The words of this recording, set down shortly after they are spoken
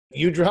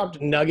you dropped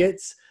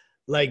nuggets,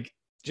 like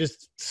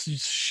just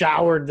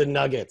showered the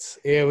nuggets.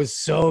 It was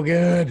so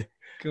good.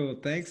 Cool.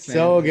 Thanks, man.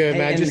 So good, Hey,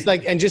 man. Just and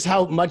like, and just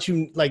how much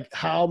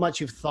how much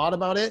you've thought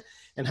about it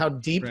and how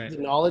deep right. the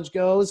knowledge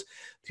goes.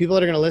 People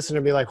that are going to listen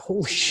and be like,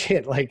 holy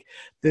shit, like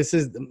this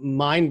is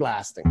mind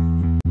blasting.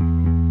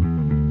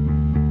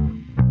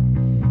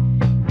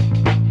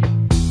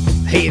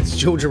 Hey, it's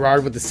Joe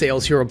Girard with the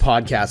Sales Hero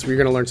Podcast, where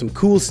you're going to learn some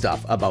cool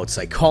stuff about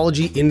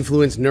psychology,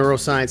 influence,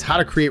 neuroscience, how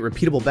to create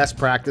repeatable best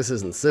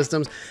practices and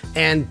systems,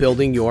 and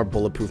building your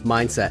bulletproof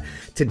mindset.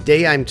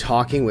 Today, I'm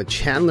talking with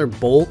Chandler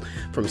Bolt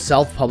from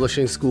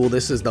Self-Publishing School.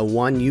 This is the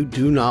one you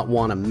do not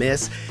want to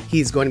miss.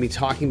 He's going to be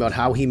talking about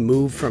how he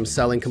moved from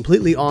selling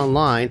completely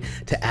online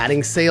to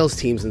adding sales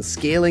teams and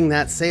scaling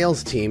that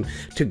sales team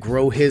to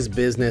grow his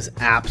business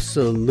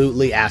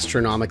absolutely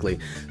astronomically.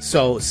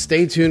 So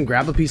stay tuned,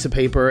 grab a piece of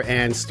paper,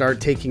 and start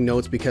taking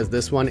notes because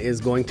this one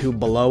is going to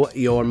blow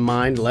your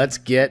mind. Let's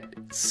get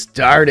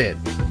started.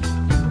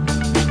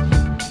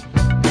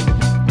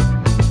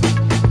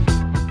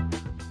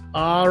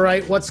 All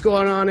right, what's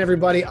going on,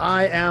 everybody?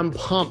 I am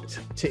pumped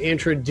to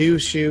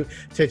introduce you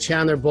to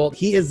Chandler Bolt.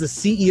 He is the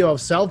CEO of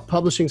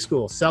Self-Publishing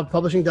School,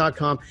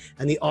 selfpublishing.com,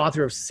 and the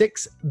author of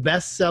 6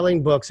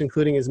 best-selling books,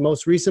 including his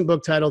most recent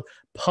book titled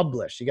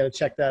Publish. You got to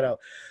check that out.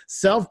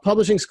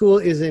 Self-Publishing School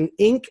is an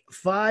Inc.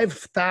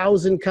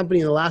 5000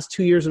 company in the last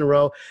 2 years in a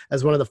row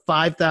as one of the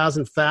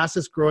 5,000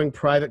 fastest growing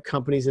private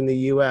companies in the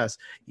U.S.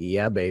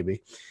 Yeah,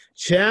 baby.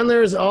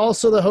 Chandler is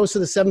also the host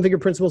of the 7-Figure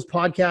Principles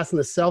podcast and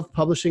the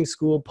Self-Publishing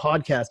School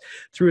podcast.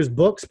 Through his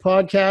books,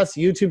 podcasts,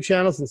 YouTube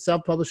channels, and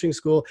Self-Publishing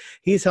School,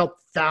 he's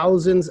helped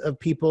thousands of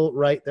people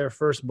write their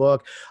first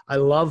book. I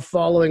love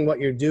following what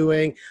you're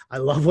doing. I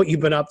love what you've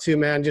been up to,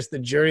 man, just the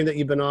journey that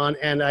you've been on.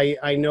 And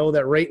I know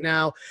that right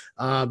now,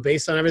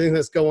 based on everything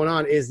that's going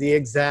on, is the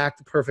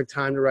exact perfect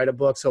time to write a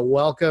book. So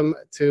welcome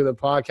to the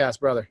podcast,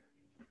 brother.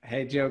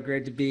 Hey, Joe,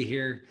 great to be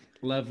here.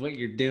 Love what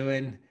you're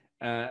doing.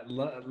 I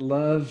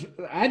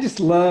just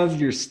love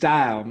your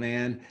style,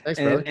 man. Thanks,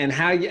 brother. And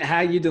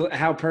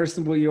how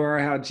personable you are,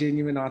 how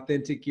genuine,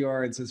 authentic you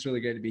are. And so it's really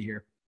great to be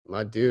here.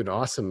 My dude,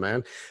 awesome,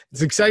 man.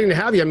 It's exciting to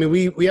have you. I mean,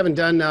 we haven't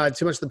done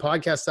too much of the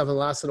podcast stuff in the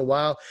last little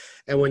while.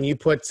 And when you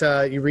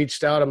you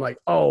reached out, I'm like,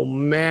 oh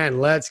man,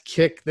 let's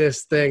kick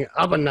this thing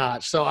up a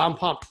notch. So I'm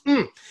pumped.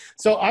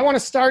 So I want to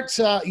start,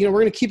 we're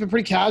going to keep it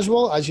pretty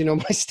casual. As you know,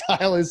 my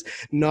style is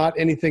not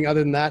anything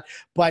other than that.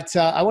 But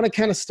I want to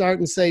kind of start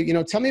and say,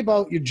 tell me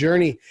about your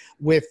journey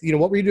with,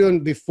 what were you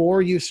doing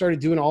before you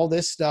started doing all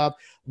this stuff?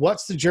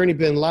 What's the journey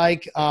been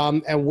like?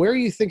 And where are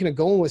you thinking of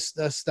going with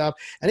this stuff?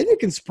 And if you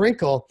can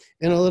sprinkle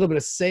in a little bit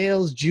of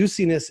sales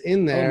juiciness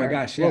in there. Oh my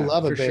gosh. Yeah, we'll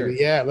love it, baby. Sure.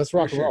 Yeah. Let's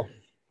rock and roll.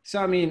 So,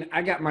 I mean,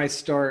 I got my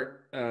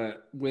start I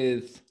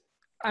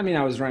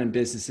was running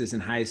businesses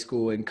in high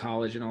school and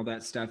college and all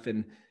that stuff.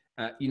 And,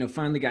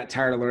 finally got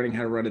tired of learning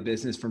how to run a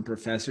business from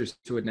professors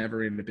who had never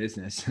run a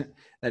business.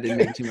 That didn't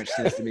make too much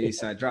sense to me.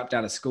 So I dropped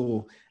out of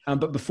school.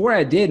 But before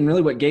I did, and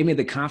really what gave me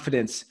the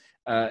confidence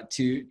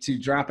to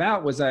drop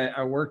out was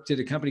I worked at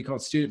a company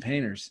called Student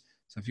Painters.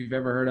 So if you've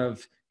ever heard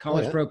of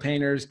College Pro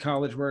Painters,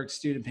 College Work,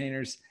 Student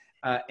Painters.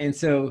 And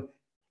so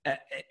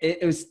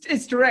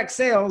it's direct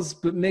sales,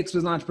 but mixed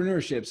with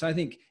entrepreneurship. So I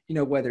think,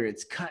 whether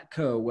it's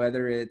Cutco,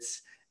 whether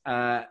it's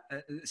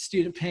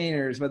Student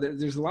Painters, whether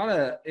there's a lot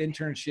of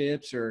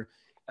internships or,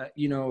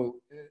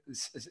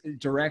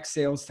 direct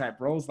sales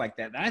type roles like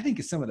that I think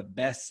is one of the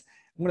best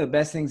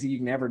things that you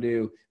can ever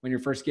do when you're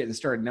first getting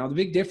started. Now, the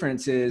big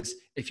difference is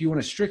if you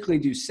want to strictly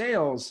do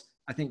sales,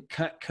 I think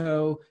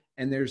Cutco,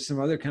 and there's some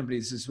other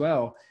companies as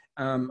well,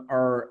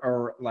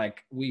 are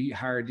like, we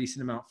hire a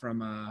decent amount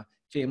from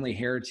Family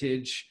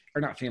Heritage,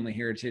 or not Family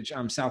Heritage,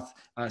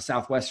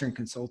 Southwestern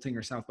Consulting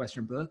or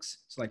Southwestern Books.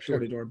 So like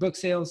door-to-door book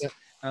sales. Yeah.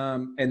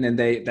 And then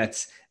they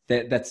use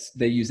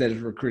that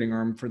as a recruiting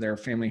arm for their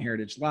Family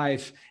Heritage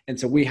Life. And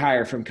so we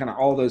hire from kind of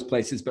all those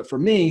places. But for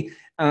me,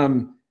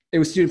 it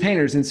was Student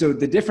Painters. And so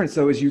the difference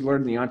though, is you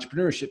learn the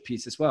entrepreneurship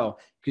piece as well,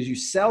 because you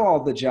sell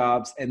all the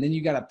jobs and then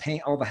you got to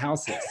paint all the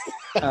houses.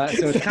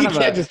 So it's kind of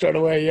just throw it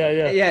away.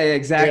 Yeah,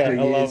 exactly.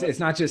 Yeah, it's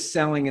not just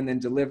selling and then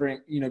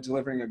delivering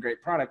a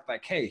great product.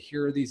 Like, hey,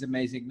 here are these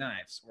amazing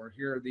knives, or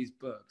here are these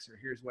books, or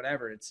here's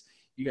whatever.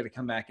 You got to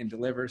come back and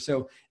deliver.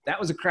 So that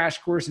was a crash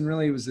course. And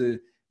really it was the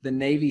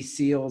Navy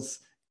SEALs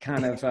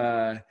kind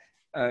of,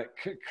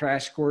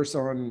 crash course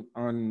or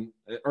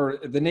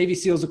the Navy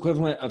SEALs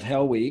equivalent of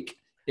Hell Week.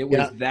 It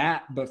was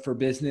that, but for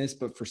business,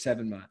 but for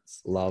 7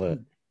 months. Love it.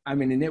 I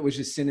mean, and it was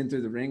just sending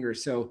through the ringer.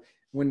 So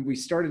when we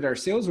started our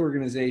sales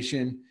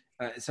organization,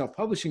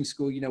 Self-Publishing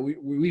School,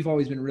 we've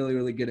always been really,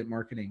 really good at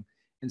marketing.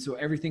 And so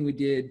everything we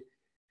did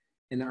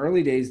in the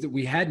early days, that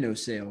we had no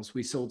sales.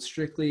 We sold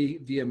strictly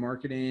via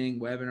marketing,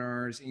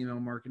 webinars, email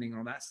marketing,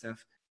 all that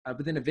stuff.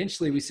 But then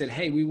eventually we said,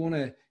 hey, we want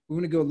to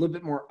go a little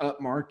bit more up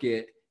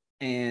market,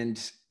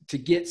 and to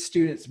get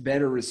students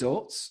better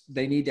results,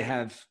 they need to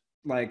have,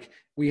 like,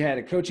 we had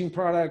a coaching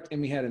product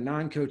and we had a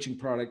non-coaching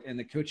product, and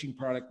the coaching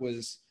product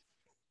was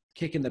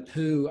kicking the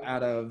poo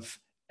out of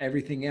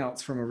everything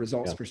else from a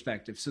results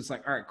perspective. So it's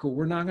like, all right, cool.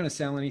 We're not going to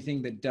sell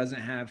anything that doesn't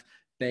have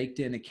baked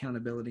in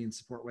accountability and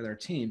support with our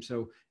team.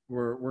 So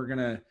we're going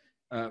to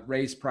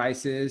raise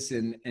prices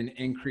and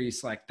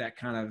increase like that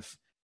kind of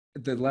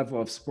the level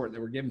of support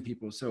that we're giving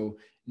people. So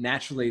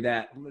naturally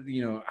that,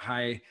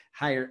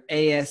 higher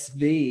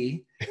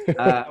ASV,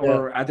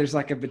 or there's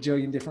like a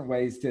bajillion different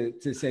ways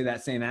to say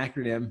that same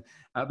acronym,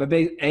 but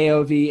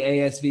AOV,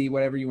 ASV,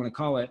 whatever you want to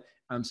call it.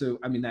 So,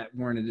 I mean, that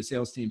warranted a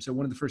sales team. So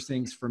one of the first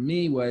things for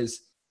me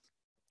was,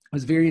 I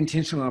was very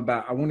intentional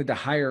about, I wanted to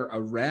hire a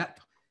rep.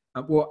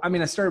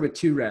 I started with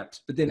 2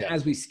 reps, but then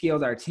as we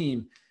scaled our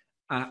team,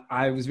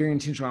 I was very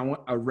intentional. I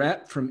want a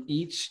rep from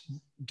each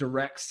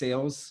direct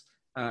sales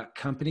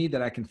company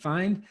that I can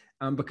find,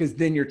 because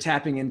then you're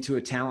tapping into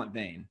a talent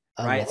vein,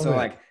 right? So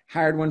like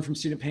hired one from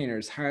Student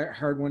Painters,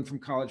 hired one from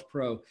College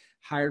Pro,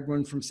 hired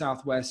one from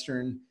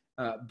Southwestern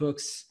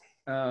Books,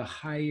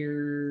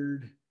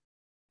 hired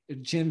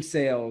gym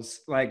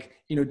sales, like,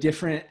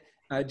 different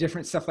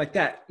stuff like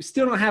that. We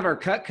still don't have our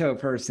Cutco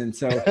person.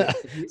 So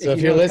if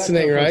you're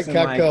listening, Cutco right?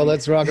 Cutco,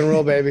 let's rock and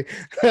roll, baby.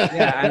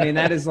 Yeah. I mean,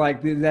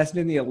 that's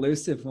been the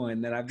elusive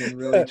one that I've been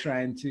really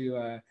trying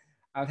to,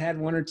 I've had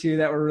 1 or 2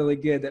 that were really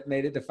good that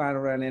made it to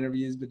final round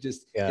interviews, but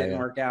just didn't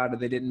work out, or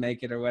they didn't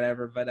make it or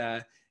whatever.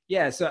 But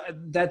so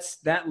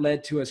that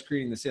led to us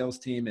creating the sales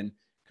team, and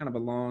kind of a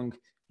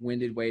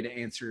long-winded way to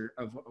answer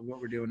of what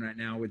we're doing right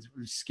now with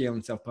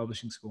scaling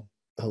self-publishing school.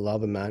 I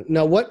love it, man.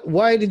 Now,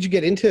 why did you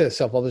get into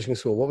self-publishing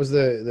school? What was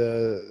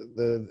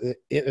the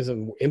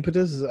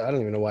impetus? I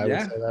don't even know why I would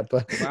say that,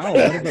 but wow,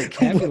 what a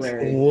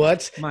vocabulary.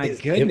 My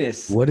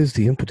goodness. What is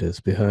the impetus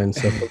behind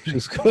self-publishing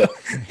school?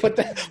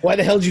 Why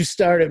the hell did you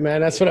start it, man?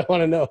 That's what I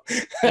want to know.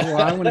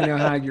 Well, I want to know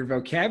how your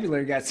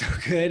vocabulary got so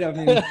good. I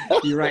mean,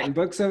 you writing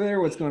books over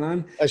there? What's going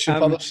on? I should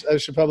publish.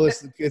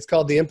 It's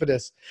called The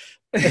Impetus.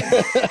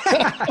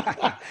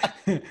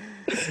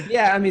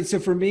 Yeah, I mean, so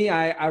for me,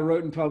 I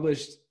wrote and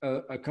published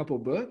a couple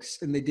books,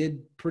 and they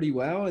did pretty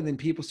well. And then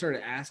people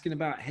started asking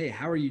about, hey,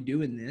 how are you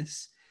doing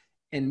this?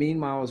 And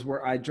meanwhile,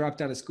 I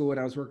dropped out of school and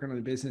I was working on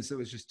a business that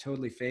was just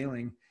totally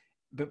failing.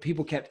 But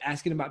people kept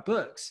asking about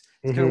books.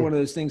 It's kind of one of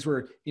those things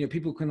where,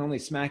 people can only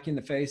smack you in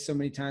the face so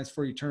many times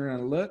before you turn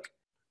around and look.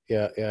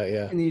 Yeah.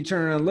 And then you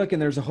turn around and look,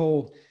 and there's a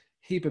whole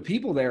heap of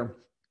people there.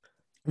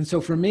 And so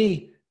for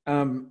me,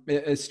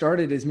 it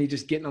started as me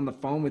just getting on the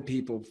phone with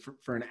people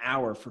for an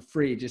hour for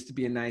free, just to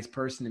be a nice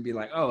person and be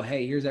like, oh,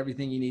 hey, here's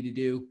everything you need to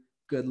do.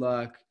 Good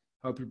luck.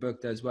 Hope your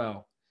book does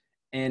well.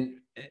 And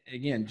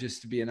again,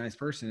 just to be a nice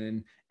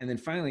person. And then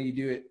finally you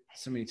do it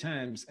so many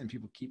times and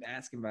people keep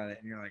asking about it.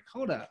 And you're like,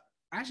 hold up,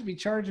 I should be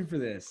charging for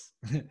this.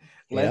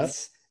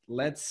 Let's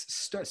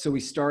start. So we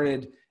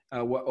started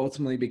what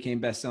ultimately became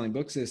Best-Selling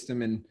Book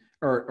System,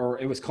 or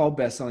it was called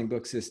Best-Selling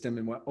Book System,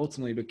 and what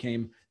ultimately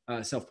became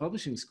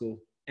Self-Publishing School.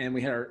 And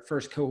we had our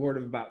first cohort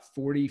of about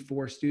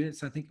 44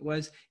 students, I think it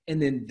was. And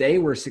then they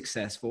were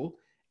successful.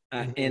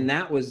 And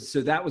that was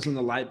when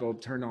the light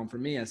bulb turned on for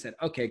me. I said,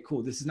 okay,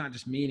 cool. This is not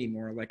just me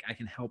anymore. Like, I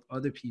can help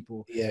other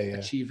people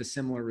achieve a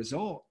similar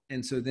result.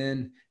 And so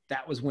then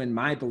that was when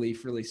my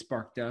belief really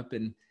sparked up.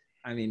 And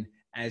I mean,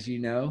 as you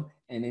know,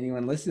 and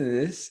anyone listening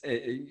to this,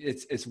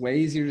 it's way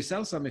easier to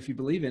sell something if you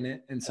believe in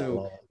it. And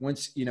so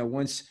once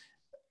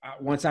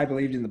I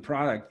believed in the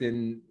product,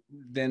 then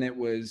it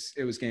was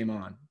game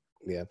on.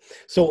 Yeah.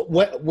 So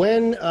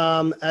when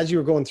as you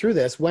were going through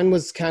this, when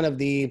was kind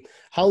of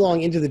how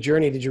long into the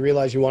journey did you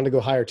realize you wanted to go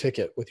higher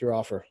ticket with your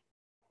offer?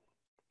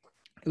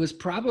 It was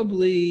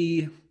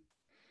probably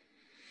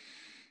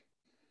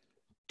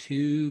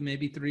 2,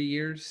 maybe 3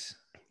 years.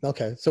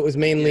 Okay. So it was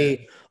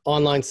mainly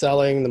online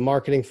selling, the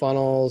marketing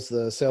funnels,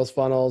 the sales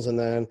funnels. And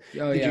then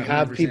did you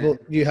have 100%.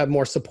 You have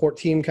more support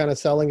team kind of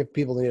selling if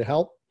people needed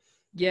help?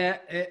 Yeah.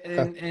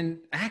 And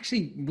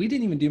actually we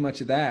didn't even do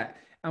much of that.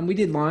 We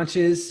did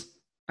launches.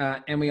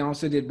 And we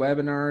also did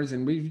webinars,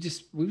 and we've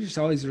just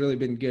always really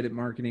been good at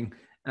marketing.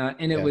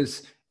 And it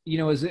was,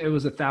 it was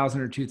 $1,000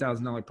 or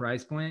 $2,000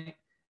 price point.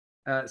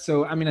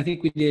 So, I mean, I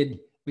think we did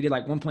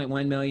like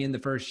 1.1 million the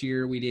first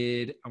year. We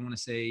did, I want to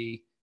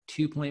say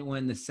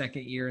 2.1 the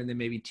second year, and then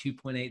maybe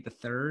 2.8 the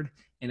third.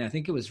 And I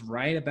think it was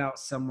right about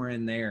somewhere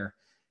in there.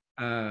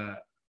 I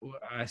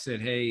said,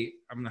 hey,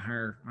 I'm going to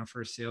hire my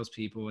first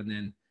salespeople. And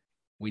then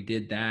we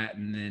did that.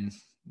 And then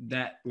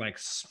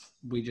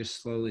we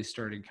just slowly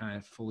started kind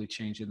of fully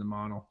changing the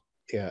model.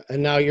 Yeah.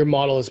 And now your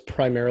model is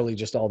primarily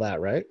just all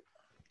that, right?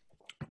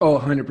 Oh,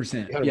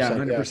 100%. Yeah,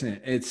 100%.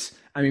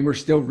 Yeah. We're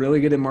still really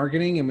good at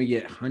marketing, and we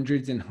get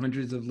hundreds and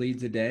hundreds of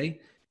leads a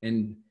day.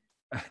 And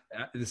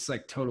this is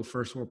like total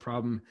first world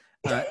problem.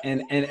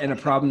 And a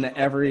problem that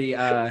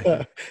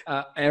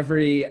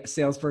every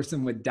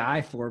salesperson would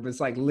die for, but it's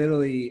like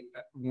literally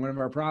one of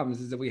our problems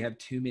is that we have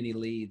too many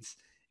leads.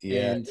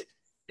 Yeah. And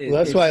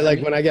that's why,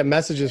 when I get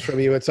messages from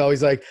you, it's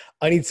always like,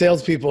 I need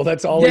salespeople.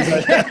 That's always,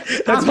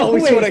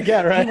 always what I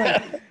get, right?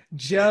 Like,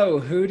 Joe,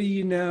 who do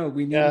you know?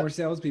 We need more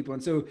salespeople.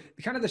 And so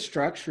the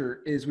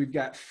structure is we've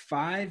got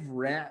 5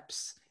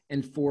 reps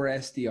and 4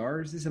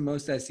 SDRs. This is the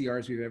most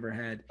SDRs we've ever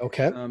had.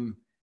 Okay.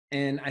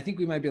 And I think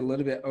we might be a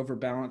little bit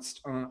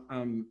overbalanced.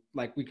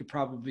 We could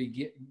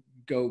probably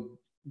go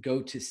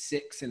to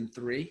 6 and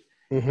 3.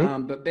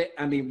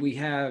 I mean, we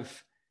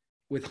have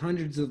with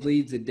hundreds of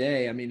leads a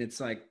day. I mean,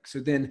 it's like, so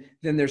then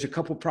there's a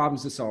couple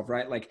problems to solve,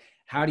 right? Like,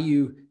 how do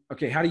you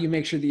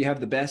make sure that you have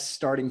the best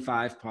starting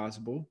 5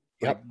 possible,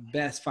 like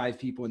best 5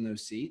 people in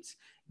those seats?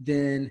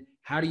 Then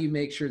how do you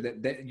make sure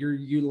that you're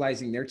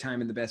utilizing their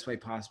time in the best way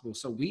possible?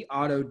 So we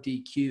auto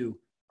DQ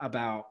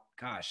about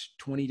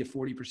 20 to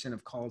 40%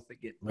 of calls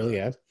that get really.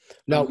 Yeah.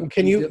 Now,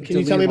 can you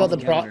tell me about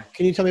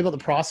the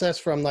process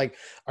from, like,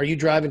 are you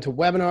driving to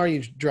webinar? Are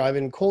you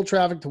driving cold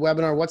traffic to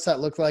webinar? What's that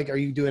look like? Are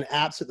you doing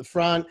apps at the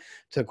front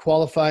to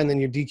qualify, and then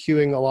you're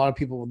DQing a lot of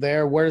people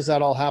there? Where does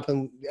that all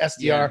happen? SDR.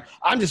 Yeah.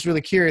 I'm just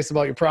really curious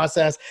about your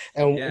process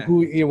and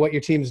what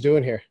your team's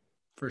doing here.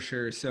 For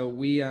sure. So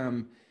we,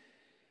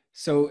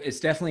 so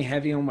it's definitely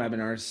heavy on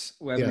webinars.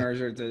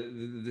 Webinars are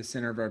the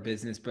center of our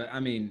business, but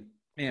I mean,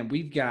 man,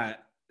 we've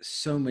got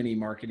so many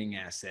marketing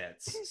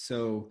assets.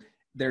 So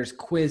there's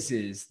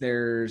quizzes,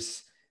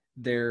 there's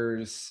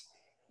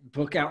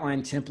book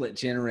outline template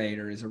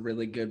generator is a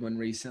really good one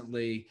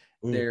recently.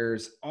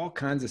 There's all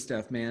kinds of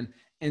stuff, man.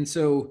 And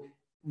so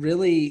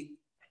really,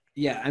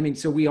 I mean,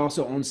 so we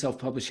also own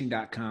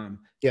selfpublishing.com.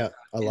 Yeah.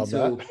 I love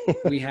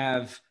that. We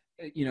have,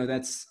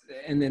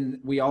 and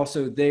then we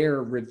also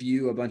there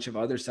review a bunch of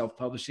other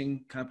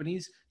self-publishing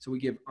companies. So we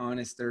give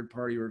honest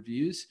third-party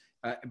reviews.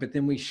 But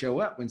then we show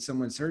up when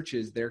someone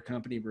searches their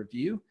company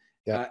review.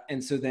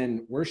 And so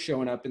then we're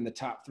showing up in the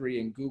top 3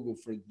 in Google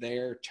for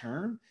their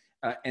term.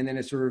 And then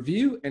it's a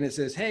review and it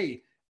says,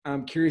 hey,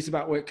 I'm curious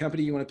about what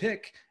company you want to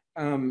pick.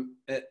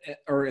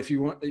 Or if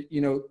you want,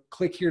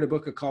 click here to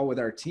book a call with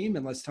our team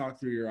and let's talk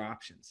through your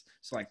options.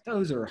 So like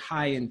those are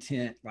high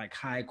intent, like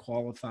high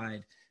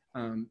qualified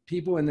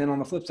people. And then on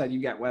the flip side,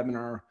 you got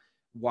webinar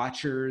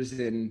watchers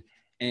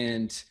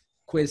and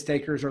quiz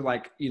takers, or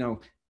like,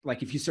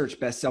 like if you search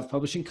best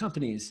self-publishing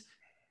companies,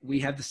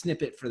 we have the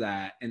snippet for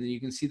that. And then you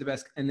can see the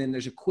best, and then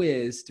there's a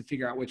quiz to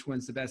figure out which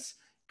one's the best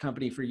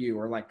company for you,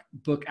 or like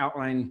book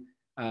outline,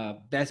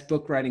 best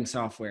book writing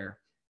software.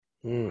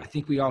 I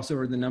think we also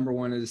are the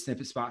 #1 of the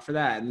snippet spot for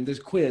that. And there's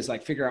a quiz,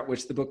 like figure out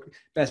which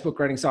best book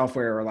writing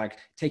software, or like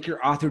take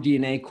your author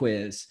DNA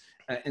quiz.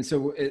 And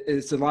so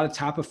it's a lot of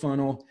top of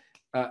funnel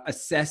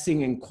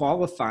assessing and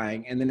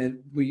qualifying. And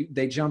then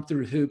they jump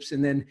through hoops,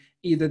 and then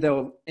either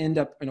they'll end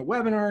up in a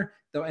webinar,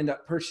 they'll end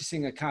up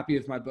purchasing a copy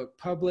of my book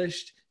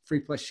published, free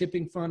plus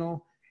shipping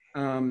funnel,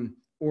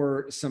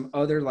 or some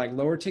other like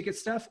lower ticket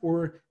stuff,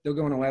 or they'll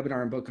go on a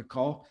webinar and book a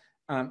call.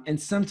 And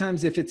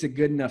sometimes if it's a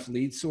good enough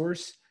lead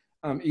source,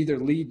 either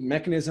lead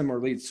mechanism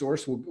or lead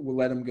source, we'll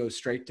let them go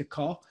straight to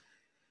call.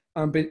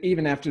 But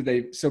even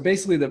after so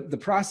basically the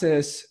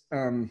process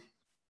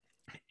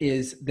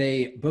is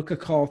they book a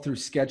call through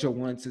Schedule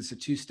Once. It's a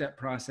 2-step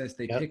process.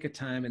 They pick a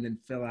time and then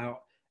fill out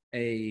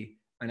an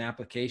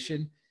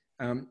application.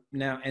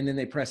 Now, and then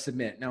they press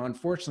submit. Now,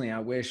 unfortunately, I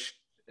wish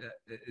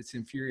it's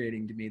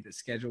infuriating to me that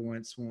Schedule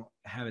Once won't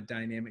have a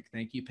dynamic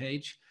thank you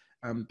page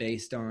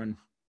based on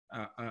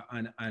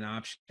an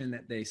option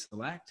that they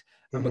select,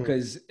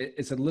 because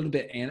it's a little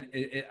bit,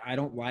 I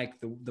don't like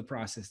the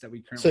process that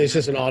we currently So it's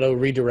just an auto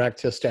redirect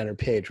to a standard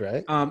page,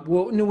 right?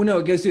 Well, no,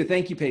 it goes to a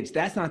thank you page.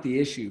 That's not the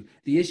issue.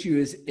 The issue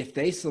is if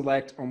they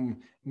select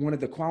one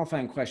of the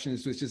qualifying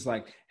questions, which is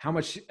like, how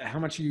much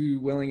are you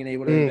willing and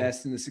able to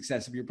invest in the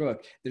success of your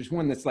book? There's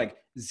one that's like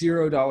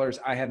 $0.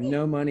 I have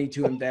no money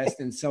to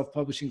invest in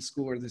self-publishing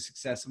school or the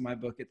success of my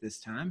book at this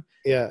time.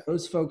 Yeah.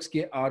 Those folks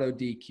get auto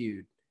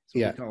DQ'd.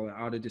 We call it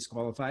auto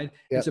disqualified.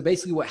 And so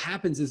basically what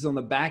happens is on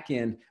the back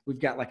end, we've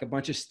got like a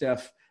bunch of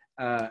stuff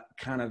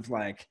kind of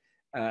like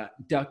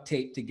duct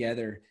taped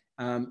together.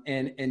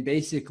 And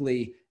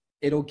basically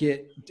it'll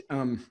get,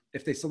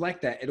 if they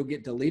select that, it'll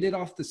get deleted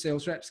off the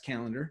sales rep's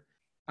calendar.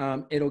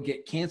 It'll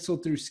get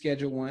canceled through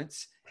Schedule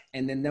Once,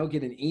 and then they'll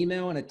get an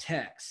email and a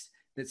text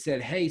that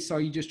said, hey, saw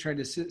you just tried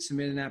to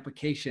submit an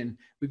application.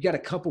 We've got a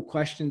couple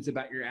questions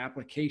about your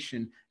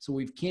application, so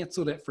we've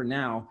canceled it for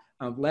now.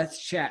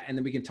 Let's chat, and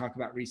then we can talk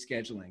about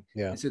rescheduling.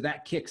 And so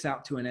that kicks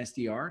out to an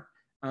SDR.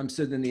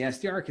 So then the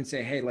SDR can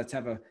say, hey, let's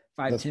have a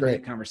 5-10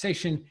 minute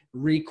conversation,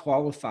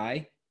 re-qualify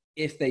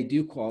if they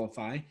do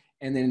qualify.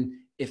 And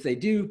then if they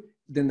do,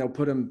 then they'll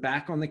put them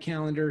back on the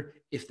calendar.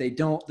 If they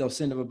don't, they'll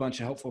send them a bunch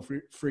of helpful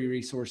free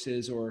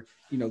resources, or,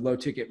 low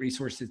ticket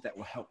resources that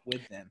will help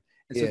with them.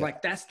 And so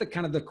like, that's the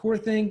kind of the core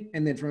thing.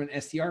 And then from an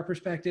SDR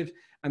perspective,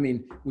 I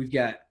mean, we've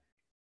got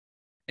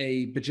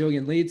a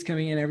bajillion leads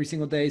coming in every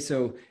single day.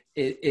 So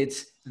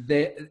it's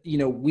that,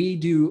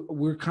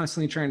 we're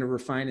constantly trying to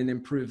refine and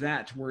improve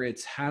that to where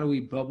it's, how do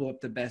we bubble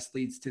up the best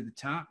leads to the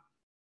top?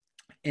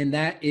 And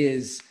that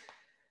is,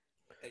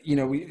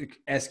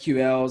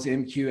 SQLs,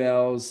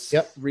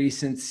 MQLs,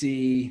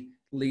 recency,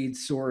 lead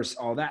source,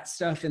 all that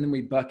stuff. And then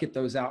we bucket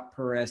those out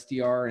per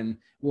SDR, and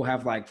we'll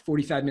have like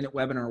 45-minute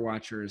webinar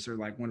watchers, or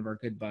like one of our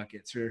good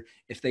buckets. Or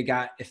if they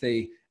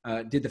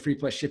did the free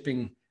plus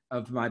shipping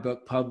of my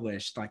book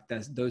published, like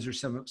those are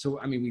some. So,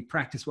 I mean, we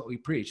practice what we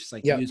preach. It's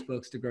like use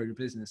books to grow your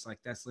business. Like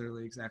that's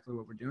literally exactly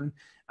what we're doing.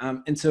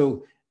 And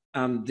so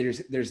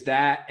there's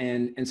that.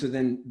 And so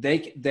then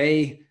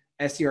they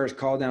SDRs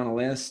call down a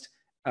list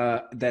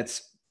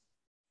that's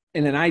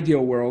in an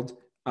ideal world,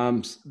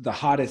 the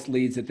hottest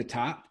leads at the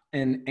top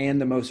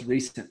and the most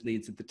recent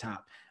leads at the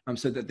top,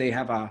 so that they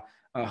have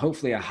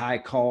hopefully a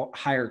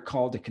higher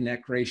call to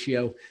connect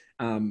ratio,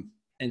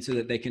 and so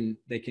that they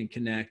can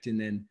connect and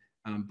then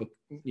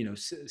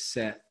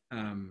set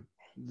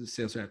the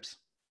sales reps.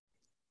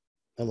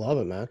 I love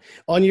it, man.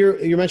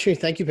 You're mentioning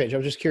thank you page.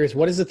 I'm just curious,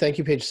 what does the thank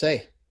you page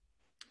say?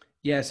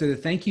 Yeah, so the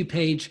thank you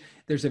page,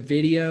 there's a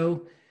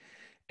video,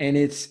 and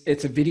it's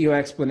a video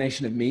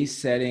explanation of me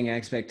setting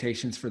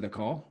expectations for the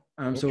call.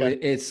 So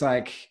it's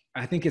like,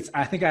 I think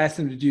I asked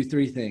them to do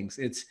 3 things.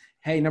 It's,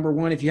 hey, number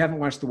 1, if you haven't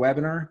watched the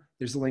webinar,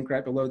 there's a link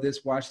right below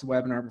this. Watch the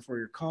webinar before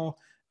your call.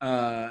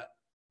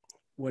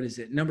 What is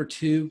it? Number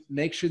 2,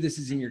 make sure this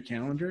is in your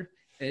calendar.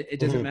 It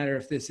doesn't matter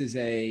if this is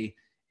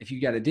if you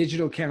got a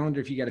digital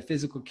calendar, if you got a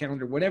physical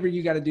calendar, whatever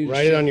you got to do.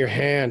 Write it on your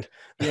hand.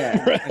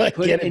 Yeah. Like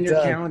put it in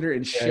your calendar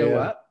and show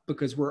up,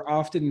 because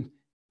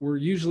we're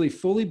usually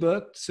fully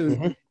booked.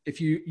 So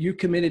if you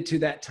committed to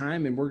that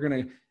time,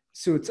 and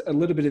so it's a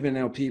little bit of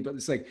NLP, but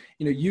it's like,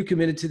 you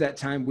committed to that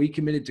time. We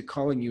committed to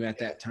calling you at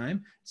that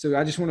time. So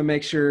I just want to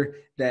make sure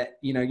that,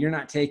 you're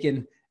not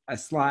taking a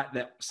slot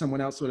that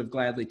someone else would have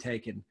gladly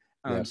taken.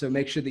 So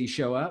make sure that you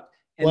show up.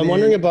 And I'm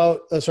wondering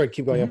about, sorry,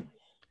 keep going.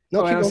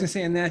 No, I was going to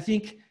say, and then I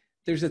think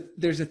there's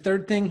a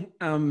third thing.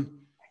 I'm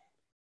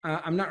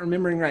not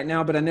remembering right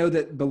now, but I know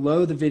that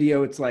below the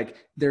video, it's like,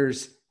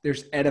 there's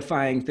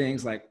edifying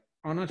things like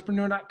on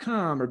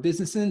entrepreneur.com or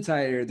Business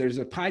Insider. There's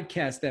a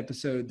podcast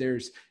episode.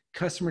 There's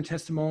customer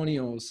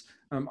testimonials,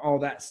 all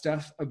that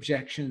stuff,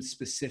 objection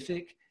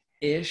specific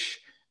ish.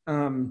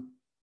 And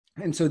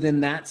so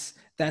then that's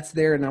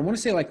there. And I want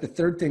to say, like, the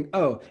third thing,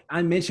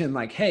 I mentioned,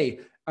 like, hey,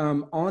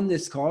 on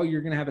this call,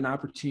 you're going to have an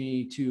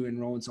opportunity to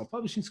enroll in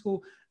self-publishing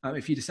school.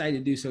 If you decide to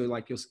do so,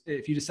 like,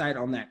 if you decide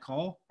on that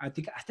call, I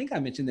think I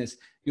mentioned this,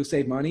 you'll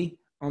save money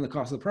on the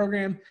cost of the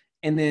program.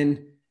 And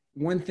then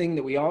one thing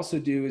that we also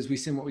do is we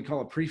send what we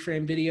call a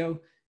pre-frame video.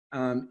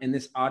 And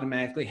this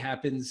automatically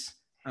happens.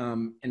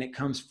 And it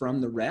comes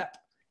from the rep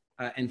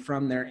and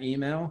from their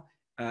email.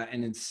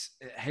 And it's,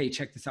 hey,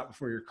 check this out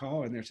before your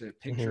call. And there's a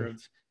picture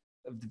of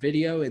the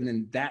video. And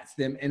then that's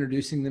them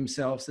introducing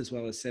themselves, as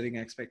well as setting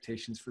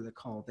expectations for the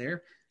call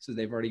there. So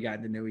they've already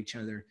gotten to know each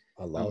other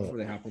before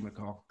they hop on the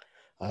call.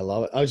 I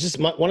love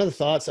it. One of the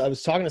thoughts, I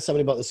was talking to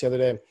somebody about this the other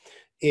day,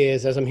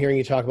 is, as I'm hearing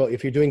you talk about,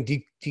 if you're doing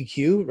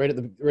DQ right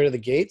at the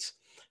gates,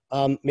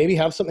 maybe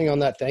have something on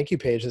that thank you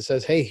page that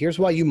says, hey, here's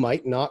why you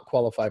might not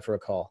qualify for a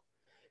call.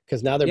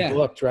 Because now they're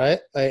booked,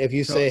 right? If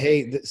you say,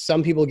 hey,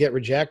 some people get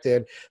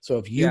rejected. So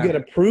if you get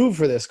approved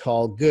for this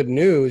call, good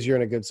news, you're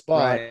in a good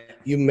spot. Right.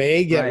 You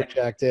may get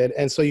rejected.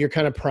 And so you're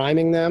kind of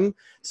priming them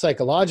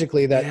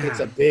psychologically that it's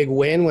a big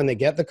win when they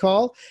get the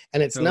call.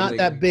 And it's not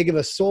that big of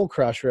a soul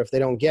crusher if they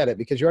don't get it,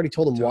 because you already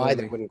told them why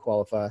they wouldn't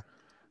qualify.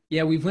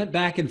 Yeah, we went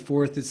back and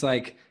forth. It's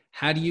like,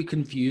 how do you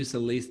confuse the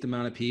least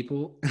amount of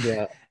people?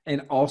 Yeah.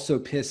 And also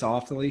piss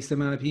off the least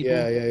amount of people.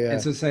 Yeah.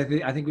 And so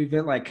I think we've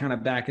been like kind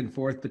of back and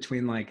forth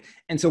between like,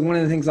 and so one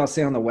of the things I'll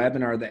say on the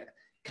webinar that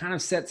kind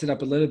of sets it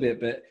up a little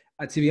bit, but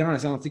to be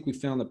honest, I don't think we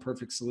found the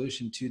perfect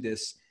solution to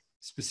this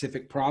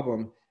specific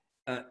problem,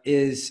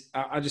 is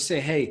I'll just say,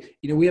 hey,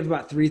 we have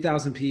about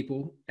 3,000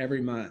 people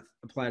every month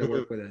apply to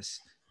work with us.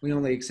 We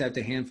only accept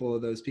a handful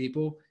of those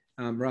people,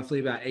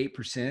 roughly about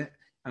 8%.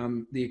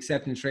 The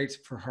acceptance rates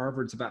for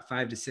Harvard's about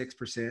 5 to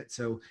 6%.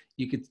 So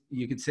you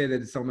could say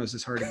that it's almost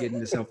as hard to get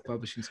into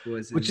self-publishing school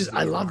as which is,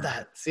 I love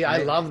that. See,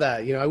 right? I love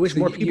that. I wish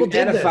more people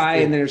did edify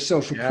this. And there's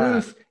social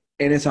proof,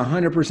 and it's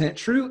 100%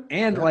 true.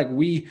 And like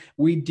we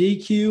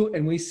DQ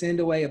and we send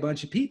away a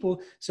bunch of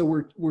people. So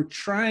we're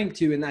trying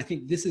to, and I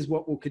think this is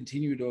what will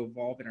continue to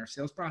evolve in our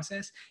sales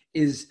process,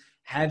 is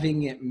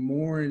having it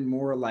more and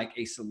more like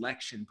a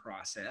selection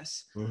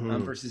process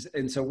versus,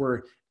 and so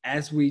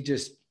as we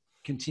just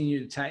continue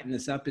to tighten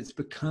this up, it's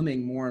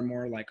becoming more and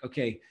more like,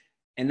 okay,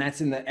 and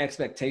that's in the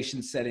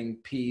expectation setting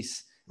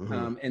piece.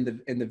 In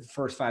the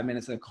first 5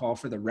 minutes of the call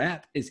for the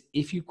rep is,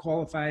 if you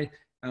qualify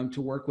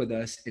to work with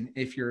us, and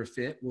if you're a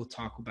fit, we'll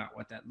talk about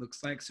what that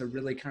looks like. So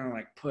really kind of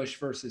like push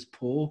versus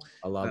pull.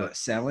 I love it.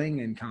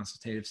 Selling and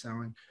consultative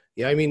selling.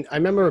 Yeah, I mean, I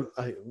remember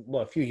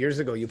a few years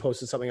ago you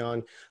posted something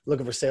on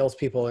looking for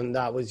salespeople, and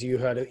that was you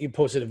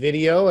posted a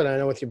video, and I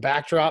know with your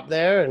backdrop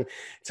there and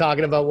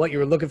talking about what you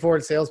were looking for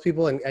in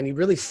salespeople, and you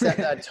really set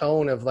that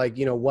tone of like,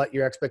 what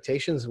your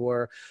expectations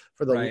were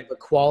for the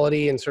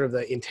quality and sort of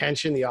the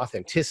intention, the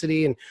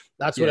authenticity, and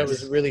that's what it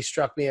was really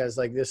struck me as,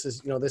 like, this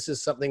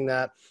is something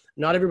that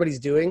not everybody's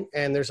doing,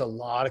 and there's a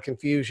lot of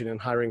confusion in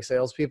hiring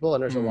salespeople,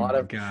 and there's a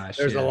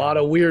lot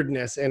of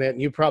weirdness in it,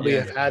 and you probably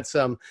have had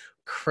some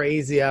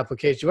crazy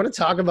application. You want to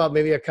talk about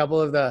maybe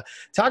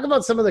talk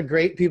about some of the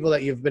great people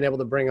that you've been able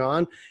to bring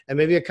on, and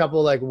maybe a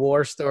couple like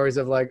war stories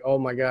of like, oh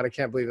my God, I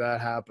can't believe that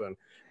happened.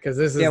 Because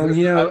this is, I want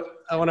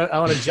to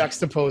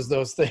juxtapose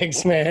those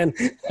things, man.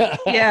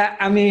 Yeah.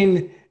 I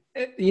mean,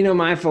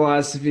 my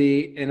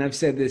philosophy, and I've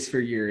said this for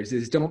years,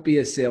 is don't be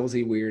a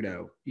salesy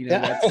weirdo.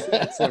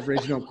 That's the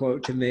original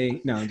quote to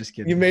me. No, I'm just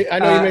kidding. I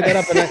know you made that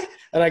up,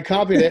 and I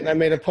copied it, and I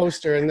made a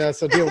poster, and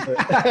so deal with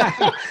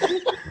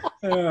it.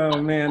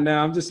 Oh man, no,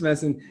 I'm just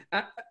messing.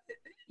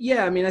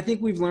 Yeah, I mean, I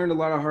think we've learned a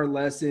lot of hard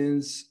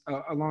lessons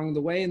along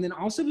the way, and then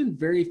also been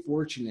very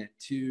fortunate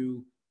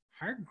to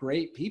hire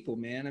great people,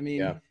 man. I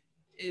Yeah.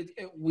 mean,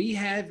 we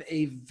have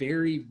a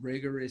very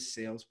rigorous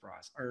sales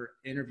process or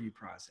interview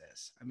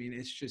process. I mean,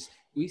 it's just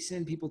we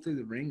send people through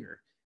the ringer,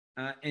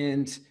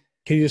 and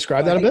Can you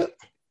describe I that a think, bit?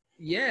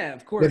 yeah,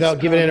 of course. Without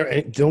giving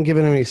it, don't give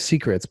it any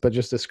secrets, but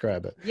just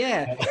describe it.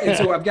 Yeah, and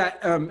so I've got,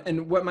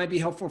 and what might be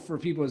helpful for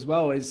people as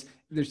well is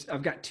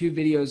I've got two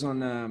videos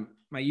on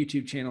my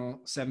YouTube channel,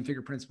 Seven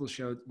Figure Principles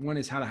Show. One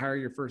is how to hire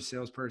your first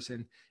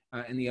salesperson,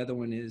 and the other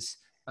one is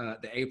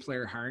the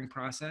A-player hiring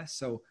process.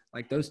 So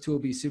like those two will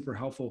be super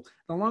helpful.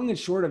 The long and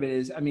short of it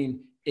is, I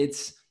mean,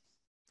 it's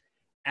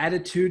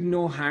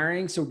attitudinal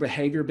hiring, so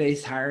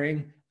behavior-based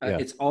hiring.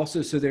 It's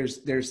also, so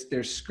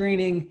there's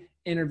screening,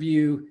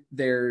 interview,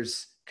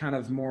 there's kind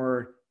of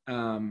more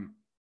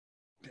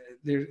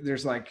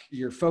there's like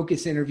your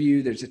focus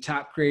interview, there's a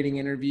top grading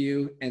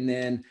interview, and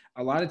then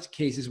a lot of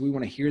cases we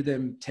want to hear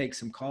them take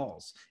some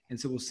calls, and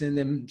so we'll send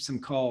them some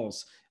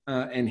calls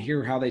and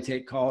hear how they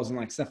take calls and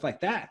like stuff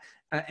like that,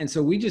 and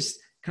so we just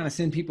kind of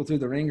send people through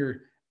the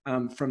ringer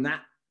from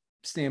that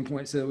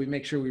standpoint, so that we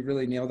make sure we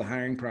really nail the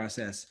hiring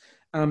process.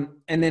 And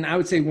then I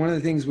would say one of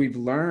the things we've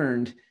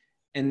learned,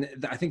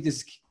 and I think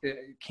this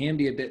can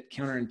be a bit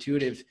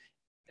counterintuitive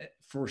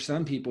for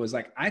some people, is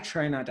like, I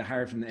try not to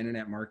hire from the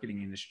internet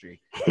marketing industry.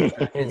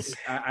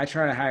 I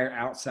try to hire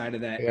outside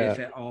of that if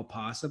at all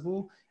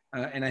possible.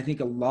 And I think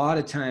a lot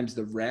of times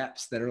the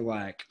reps that are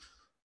like,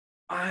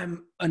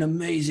 I'm an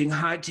amazing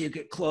high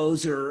ticket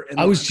closer. And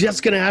I was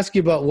just going to ask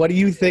you about, what do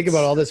you think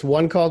about all this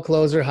one call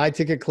closer, high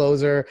ticket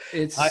closer?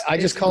 I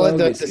just call it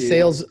the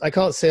sales. I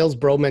call it sales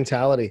bro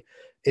mentality.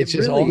 It's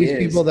just really all these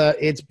people that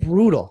it's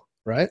brutal,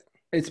 right?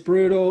 It's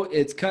brutal.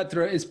 It's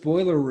cutthroat. It's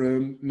boiler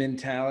room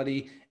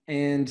mentality.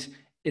 And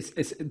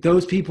it's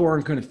those people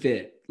aren't going to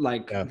fit.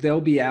 Like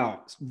they'll be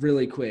out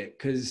really quick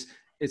because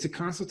it's a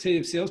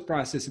consultative sales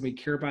process and we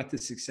care about the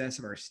success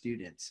of our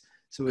students.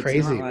 So it's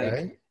crazy, not like,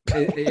 right?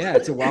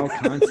 It's a wild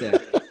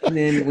concept. And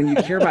then when you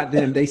care about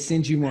them, they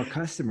send you more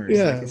customers.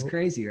 Yeah. Like, it's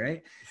crazy,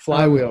 right?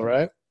 Flywheel,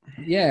 right?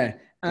 Yeah.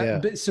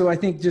 But so I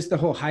think just the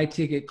whole high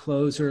ticket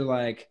closer,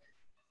 like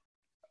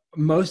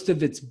most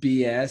of it's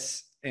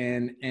BS,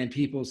 and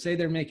people say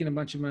they're making a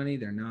bunch of money.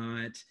 They're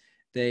not.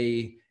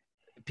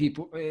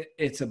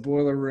 It's a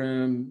boiler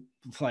room,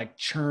 like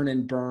churn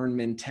and burn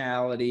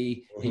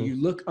mentality. Mm-hmm. And you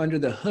look under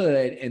the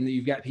hood and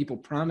you've got people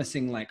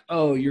promising like,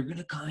 oh, you're going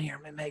to come here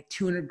and make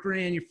 200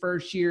 grand your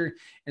first year.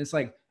 And it's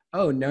like,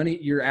 oh,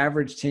 your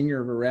average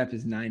tenure of a rep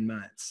is 9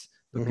 months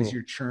because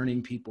you're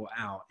churning people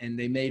out, and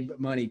they made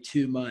money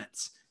 2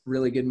 months,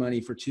 really good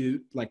money for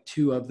two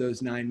of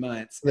those 9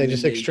 months. They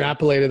just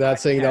extrapolated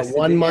that, saying that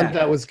 1 month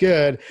that was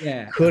good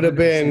could have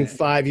been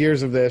 5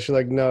 years of this. You're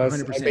like, no,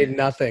 I made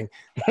nothing.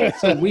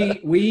 So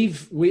you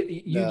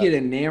get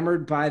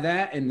enamored by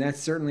that, and that's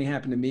certainly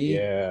happened to me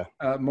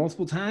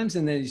multiple times,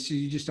 and then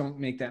you just don't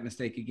make that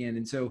mistake again.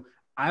 And so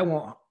I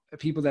want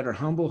people that are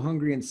humble,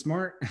 hungry, and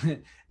smart,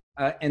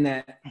 and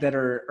that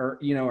are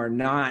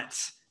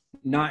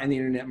not in the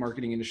internet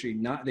marketing industry.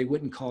 They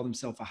wouldn't call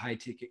themselves a high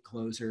ticket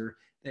closer,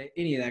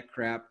 any of that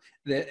crap.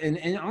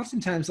 And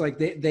oftentimes like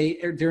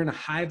they're in a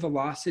high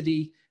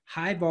velocity,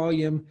 high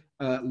volume,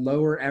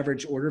 lower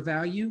average order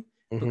value,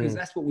 because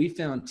that's what we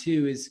found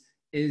too,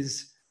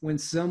 is when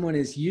someone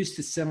is used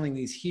to selling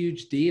these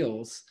huge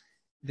deals,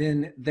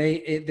 then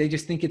they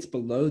just think it's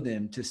below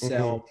them to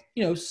sell,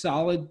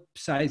 solid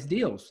size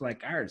deals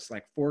like ours,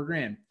 like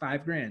 $4,000,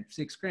 $5,000,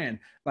 $6,000.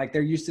 Like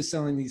they're used to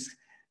selling these,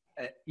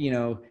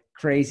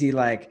 crazy,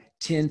 like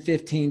 $10,000,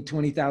 $15,000,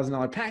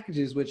 $20,000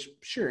 packages, which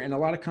sure, in a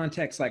lot of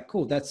contexts, like,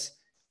 cool, that's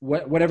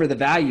whatever the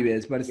value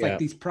is, but it's like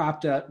these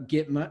propped up,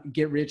 get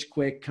rich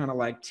quick, kind of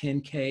like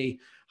 10K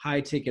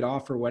high ticket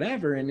offer,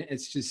 whatever. And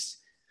it's just,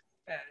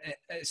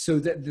 so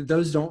that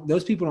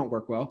those people don't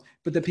work well.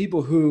 But the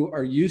people who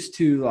are used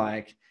to,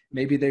 like,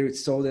 maybe they were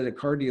sold at a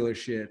car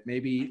dealership,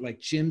 maybe like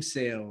gym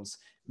sales,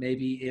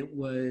 maybe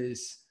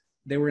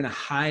they were in a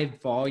high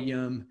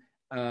volume,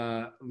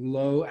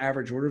 low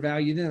average order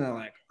value, then they're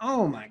like,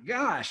 oh my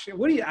gosh,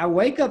 I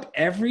wake up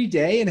every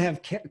day and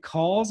have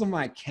calls on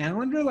my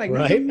calendar, like,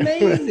 right?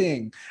 That's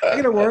amazing. I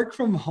gotta work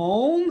from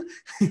home.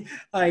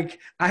 Like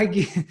I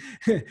get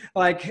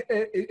like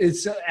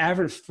it's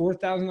average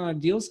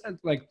 $4,000 deals,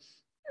 like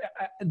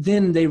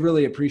then they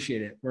really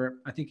appreciate it. Where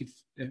I think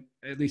if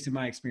at least in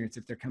my experience,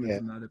 if they're coming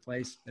from another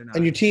place, they're not.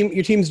 And your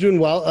team's doing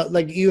well.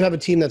 Like you have a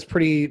team that's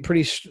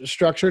pretty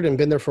structured and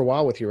been there for a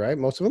while with you, right?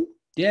 Most of them.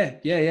 Yeah.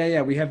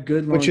 We have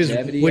good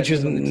longevity, which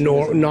is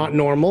not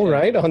normal,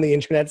 right? On the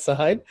internet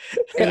side.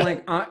 And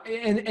like,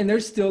 and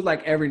there's still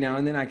like every now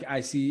and then I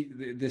see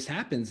this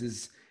happens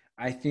is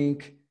I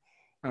think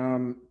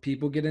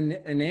people get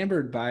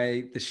enamored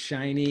by the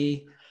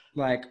shiny,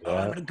 like, oh,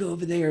 I'm going to go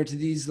over there to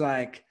these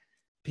like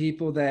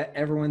people that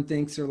everyone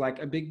thinks are like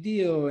a big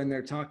deal. And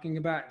they're talking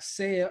about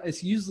sale.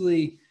 It's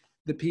usually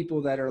the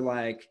people that are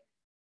like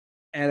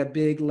at a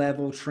big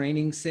level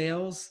training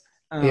sales.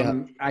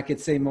 I could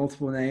say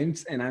multiple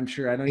names, and I'm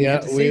sure I don't even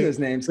have to say those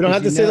names. We don't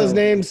have to say those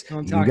names.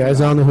 You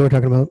guys all know who we're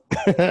talking about.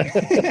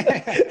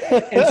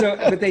 And so,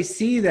 but they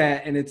see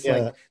that, and it's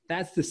like,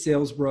 that's the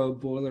sales bro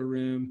boiler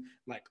room.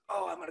 Like,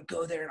 oh, I'm going to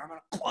go there and I'm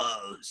going to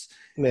close.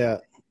 Yeah.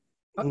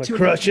 I'm going to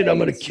crush it. I'm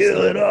going to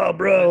kill it all,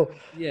 bro.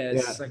 Yeah.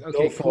 It's like, okay,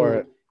 go for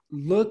it.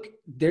 Look,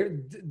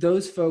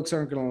 those folks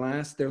aren't going to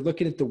last. They're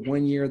looking at the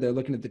 1 year. They're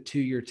looking at the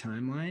 2-year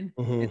timeline.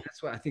 And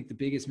that's what I think the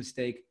biggest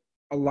mistake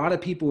a lot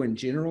of people in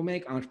general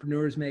make,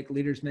 entrepreneurs make,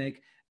 leaders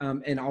make,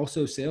 and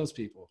also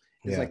salespeople.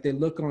 It's like they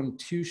look on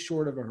too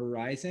short of a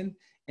horizon,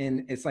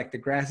 and it's like the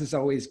grass is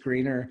always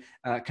greener,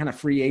 kind of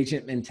free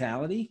agent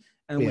mentality,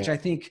 which I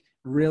think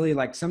really,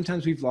 like,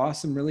 sometimes we've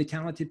lost some really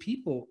talented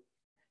people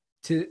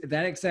to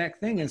that exact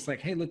thing. It's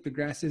like, hey, look, the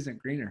grass isn't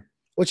greener.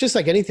 Well, it's just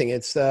like anything.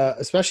 It's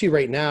especially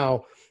right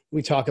now,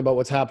 we talk about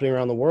what's happening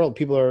around the world.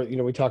 People are,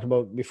 we talked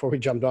about before we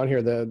jumped on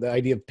here, the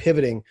idea of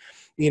pivoting.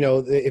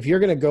 If you're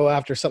going to go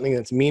after something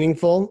that's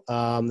meaningful,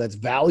 that's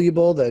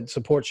valuable, that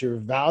supports your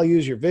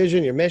values, your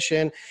vision, your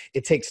mission,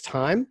 it takes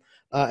time.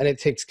 And it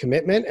takes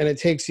commitment, and it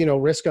takes,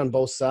 risk on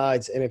both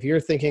sides. And if you're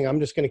thinking,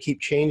 I'm just going to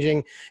keep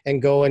changing and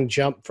go and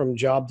jump from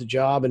job to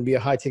job and be a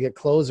high ticket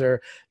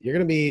closer, you're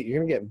going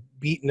to get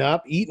beaten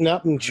up, eaten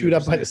up, and chewed 100%.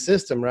 Up by the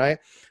system. Right.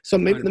 So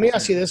maybe, let me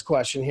ask you this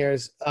question here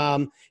is,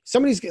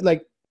 somebody's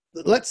like,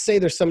 let's say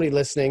there's somebody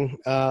listening.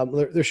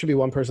 There should be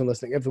one person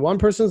listening. If the one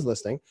person's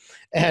listening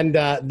and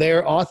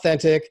they're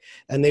authentic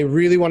and they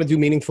really want to do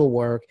meaningful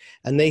work,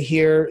 and they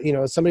hear,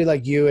 somebody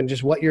like you and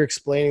just what you're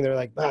explaining, they're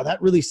like, wow,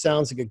 that really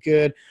sounds like a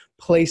good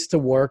place to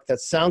work. That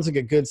sounds like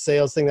a good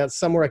sales thing. That's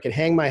somewhere I could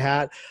hang my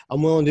hat.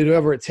 I'm willing to do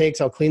whatever it takes.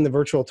 I'll clean the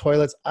virtual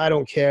toilets. I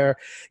don't care.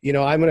 I'm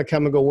going to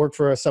come and go work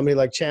for somebody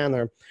like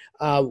Chandler.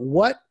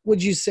 What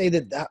would you say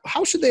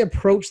how should they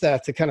approach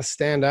that to kind of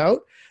stand out?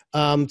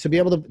 To be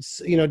able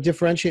to,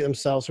 differentiate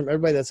themselves from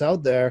everybody that's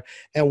out there,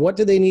 and what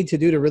do they need to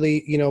do to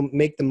really,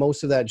 make the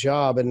most of that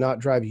job and not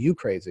drive you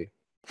crazy?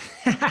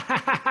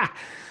 Right?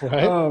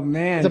 Oh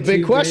man, it's a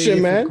big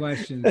question, man.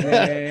 Questions.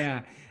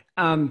 Yeah.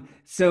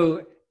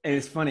 So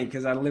it's funny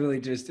because I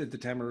literally just at the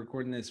time of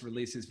recording this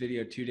released this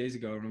video 2 days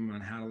ago on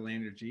how to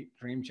land your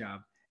dream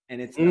job, and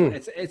it's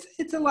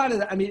a lot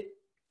of. I mean,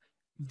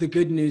 the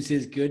good news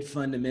is good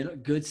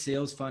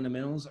sales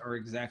fundamentals are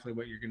exactly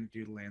what you're going to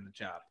do to land the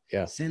job.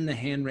 Yeah. Send the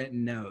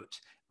handwritten note,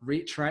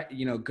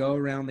 go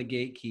around the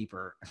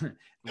gatekeeper,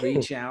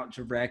 reach out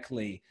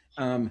directly,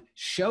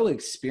 show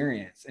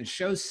experience and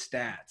show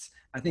stats.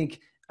 I think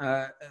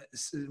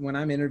when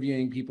I'm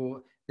interviewing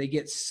people, they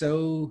get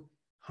so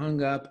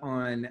hung up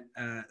on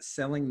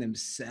selling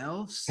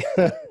themselves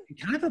in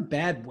kind of a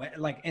bad way,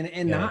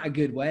 not a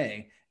good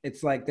way.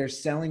 It's like they're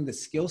selling the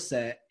skill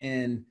set,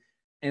 and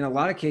in a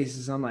lot of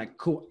cases, I'm like,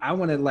 cool, I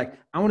want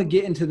to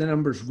get into the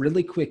numbers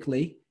really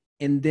quickly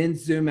and then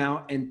zoom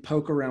out and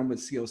poke around with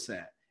skill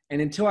set.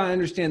 And until I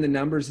understand the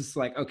numbers, it's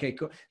like, okay,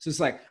 cool. So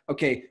it's like,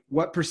 okay,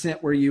 what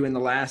 % were you in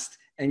your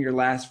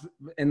last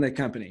in the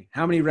company?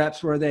 How many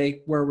reps were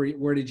they?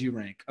 Where did you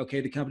rank? Okay,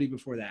 the company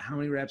before that, how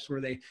many reps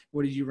were they?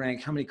 What did you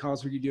rank? How many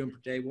calls were you doing per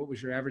day? What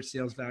was your average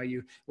sales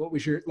value? What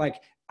was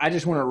I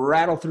just want to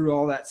rattle through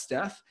all that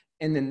stuff.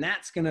 And then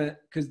that's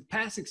because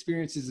past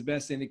experience is the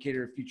best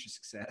indicator of future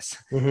success.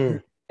 Mm-hmm.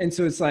 And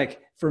so it's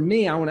like, for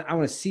me, I want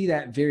to see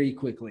that very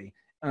quickly.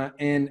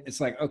 And it's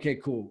like, okay,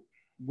 cool.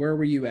 Where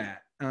were you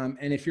at? And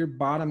if you're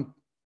bottom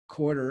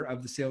quarter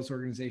of the sales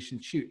organization,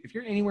 shoot, if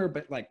you're anywhere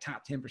but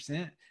top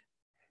 10%,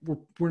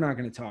 we're not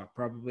going to talk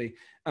probably,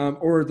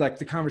 or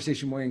the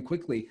conversation will end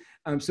quickly.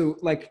 So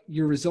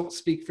your results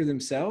speak for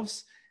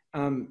themselves.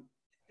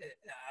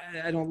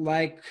 I don't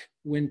like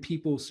when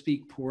people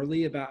speak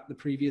poorly about the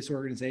previous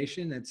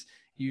organization. That's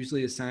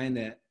usually a sign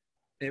that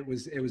it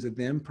was a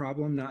them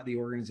problem, not the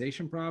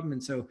organization problem.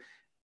 And so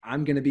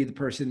I'm going to be the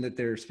person that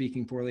they're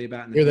speaking poorly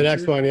about. You're the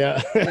next one.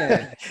 Yeah.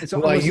 Yeah. And so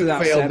well, you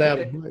failed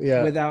them.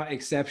 Yeah. Without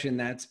exception,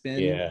 that's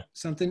been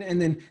something. And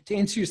then to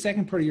answer your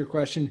second part of your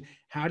question,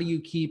 how do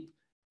you keep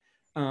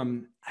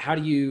from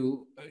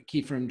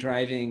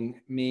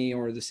driving me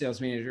or the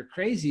sales manager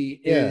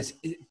crazy is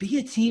be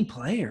a team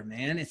player,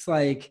 man. It's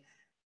like,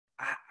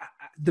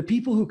 the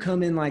people who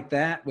come in like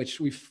that, which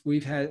we've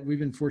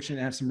been fortunate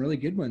to have some really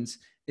good ones.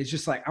 It's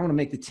just like, I want to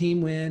make the team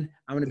win.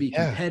 I'm going to be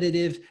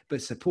competitive,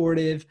 but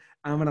supportive.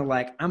 I'm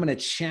going to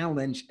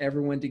challenge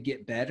everyone to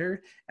get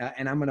better.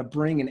 And I'm going to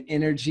bring an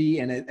energy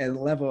and a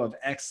level of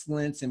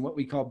excellence. And what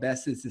we call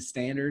best is the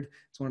standard.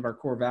 It's one of our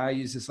core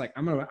values. It's like,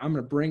 I'm going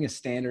to bring a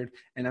standard,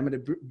 and I'm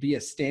going to be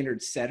a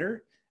standard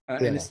setter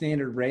and a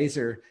standard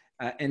raiser,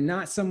 and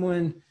not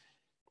someone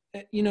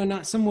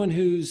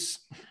who's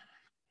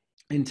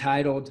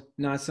entitled,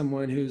 not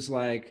someone who's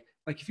like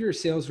if you're a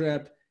sales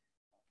rep,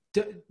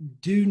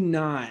 do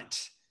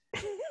not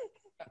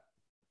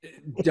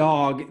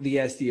dog the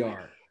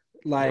SDR.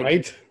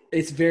 Right?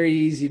 It's very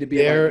easy to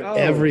be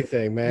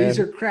everything, man. These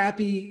are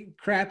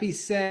crappy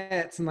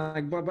sets,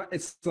 and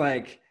it's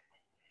like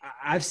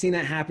I've seen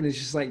that happen. It's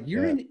just like,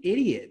 you're an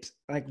idiot.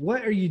 Like,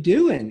 what are you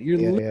doing? You're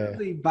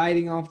literally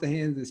biting off the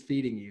hand that's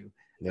feeding you.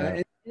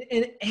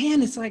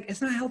 And it's like,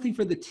 it's not healthy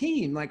for the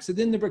team. Like, so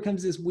then there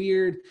becomes this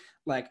weird,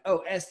 like,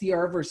 oh,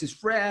 SDR versus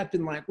rep.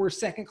 And like, we're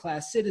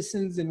second-class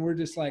citizens and we're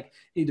just like,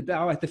 need to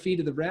bow at the feet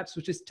of the reps,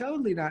 which is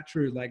totally not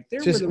true. Like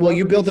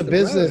you built a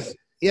business.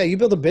 Yeah. You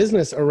built a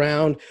business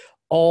around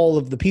all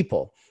of the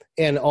people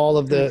and all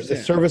of the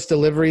service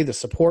delivery, the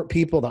support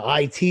people, the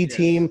IT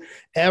team,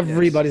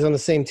 everybody's on the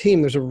same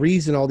team. There's a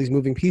reason all these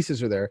moving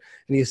pieces are there,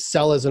 and you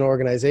sell as an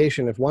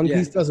organization. If one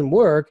piece doesn't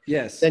work,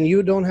 then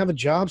you don't have a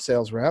job,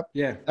 sales rep.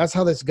 Yeah. That's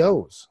how this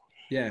goes.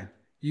 Yeah.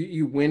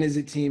 You win as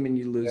a team and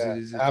you lose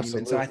as a team.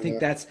 And so I think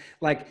that's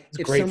like,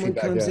 if someone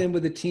comes in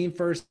with a team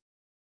first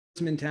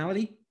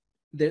mentality,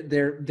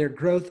 they're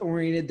growth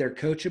oriented, they're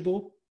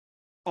coachable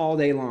all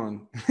day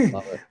long.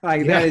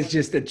 Like that is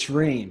just a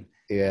dream.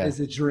 Yeah. It's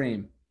a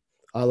dream.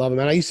 I love it,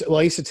 man. I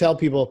used to tell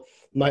people,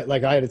 I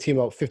had a team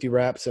of 50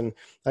 reps, and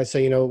I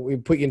say, we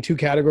put you in two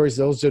categories: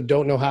 those that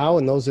don't know how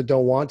and those that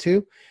don't want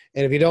to.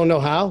 And if you don't know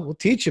how, we'll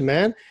teach you,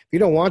 man. If you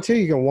don't want to,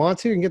 you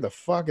can get the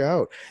fuck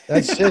out.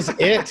 That's just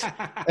it.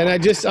 And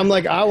I'm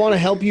like, I want to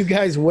help you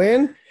guys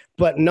win,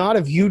 but not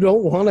if you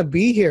don't want to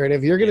be here. And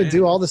if you're going to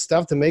do all the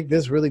stuff to make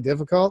this really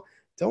difficult,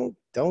 don't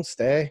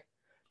stay.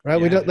 Right?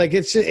 We don't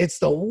it's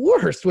the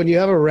worst when you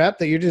have a rep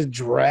that you're just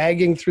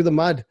dragging through the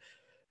mud.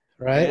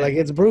 Right? Like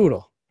it's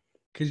brutal.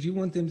 Because you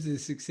want them to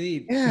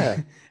succeed.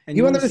 Yeah. And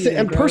you want them to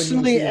and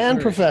personally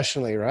and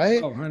professionally,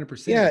 right? Oh,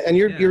 100%. Yeah. And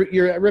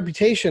your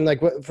reputation, like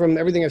from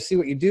everything I see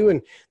what you do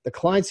and the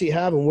clients that you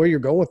have and where you're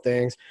going with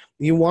things,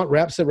 you want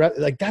reps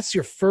like that's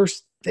your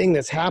first thing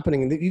that's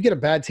happening. And you get a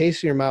bad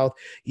taste in your mouth.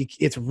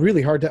 It's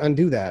really hard to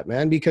undo that,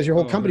 man, because your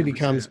whole company 100%.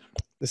 Becomes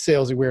the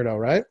salesy weirdo,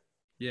 right?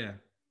 Yeah.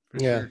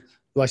 Sure.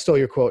 Well, I stole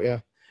your quote.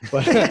 Yeah.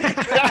 But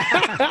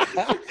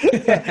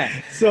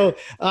so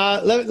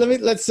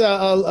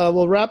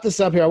we'll wrap this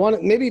up here. I want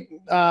to maybe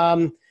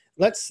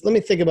let me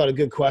think about a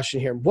good question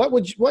here.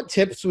 What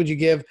tips would you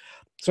give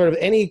sort of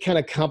any kind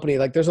of company?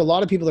 Like there's a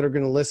lot of people that are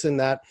going to listen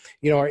that,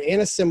 are in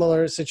a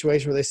similar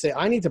situation where they say,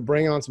 I need to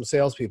bring on some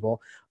salespeople.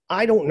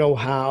 I don't know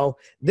how.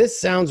 This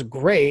sounds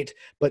great,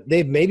 but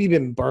they've maybe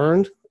been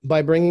burned by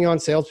bringing on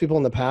salespeople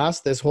in the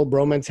past. This whole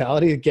bro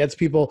mentality, it gets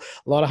people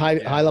a lot of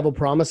high level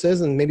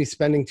promises and maybe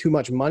spending too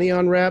much money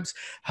on reps.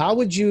 How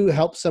would you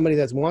help somebody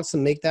that wants to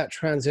make that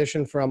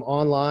transition from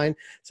online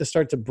to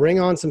start to bring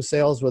on some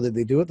sales, whether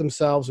they do it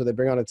themselves or they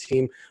bring on a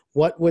team?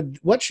 What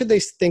should they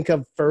think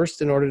of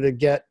first in order to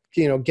get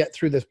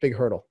through this big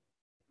hurdle?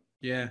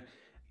 Yeah.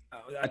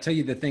 I'll tell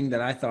you the thing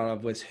that I thought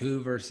of was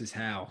who versus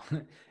how.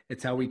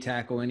 It's how we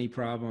tackle any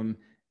problem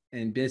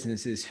in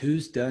business is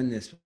who's done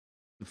this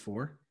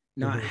before.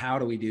 Not how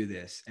do we do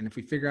this? And if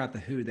we figure out the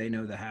who, they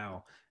know the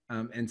how.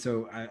 And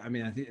so, I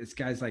think it's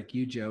guys like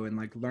you, Joe, and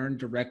like learn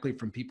directly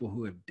from people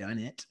who have done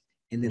it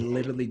and then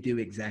literally do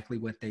exactly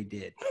what they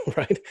did.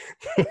 Right.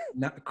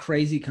 Not a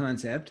crazy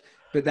concept,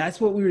 but that's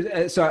what we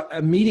were. So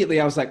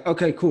immediately I was like,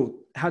 okay, cool.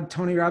 How did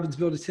Tony Robbins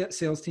build a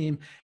sales team?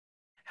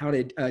 How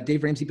did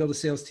Dave Ramsey build a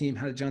sales team?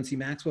 How did John C.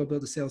 Maxwell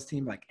build a sales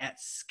team? Like at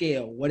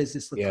scale, what does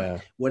this look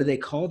like? What do they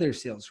call their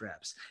sales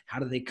reps? How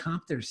do they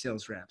comp their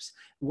sales reps?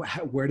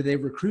 Where do they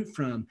recruit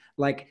from?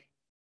 Like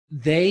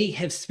they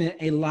have spent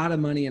a lot of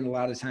money and a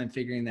lot of time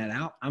figuring that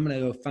out. I'm going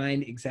to go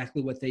find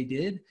exactly what they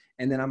did.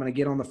 And then I'm going to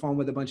get on the phone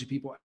with a bunch of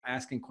people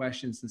asking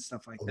questions and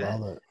stuff like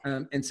that.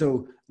 And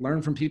so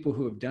learn from people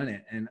who have done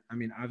it. And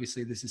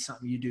obviously this is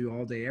something you do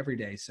all day, every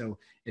day. So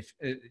if,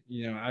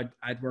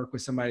 I'd work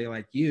with somebody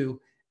like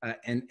you,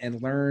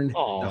 and learn the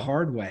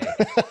hard way,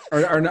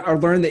 or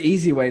learn the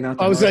easy way. Not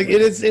the I was like,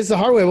 it's the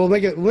hard way. We'll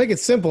make it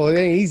simple. It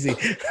ain't easy.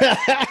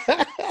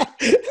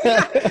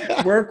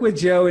 Work with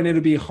Joe, and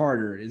it'll be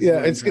harder.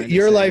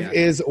 Your life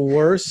is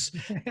worse,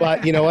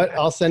 but you know what?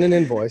 I'll send an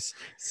invoice.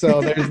 So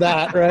there's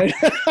that, right?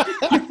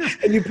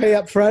 And you pay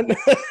up front.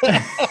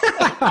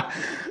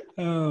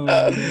 Oh,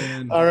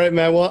 man. All right,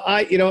 man. Well,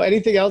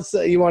 anything else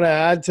that you want to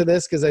add to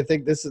this? Because I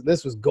think this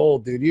was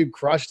gold, dude. You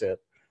crushed it.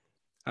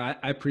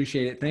 I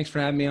appreciate it. Thanks for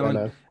having me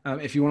on.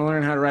 If you want to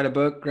learn how to write a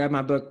book, grab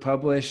my book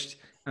published.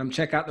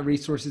 Check out the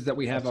resources that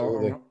we have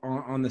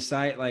on the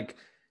site. Like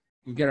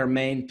we've got our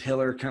main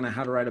pillar, kind of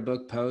how to write a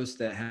book post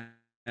that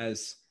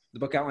has the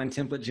book outline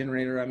template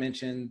generator I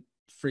mentioned,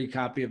 free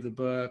copy of the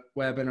book,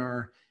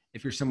 webinar.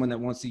 If you're someone that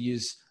wants to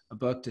use a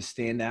book to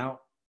stand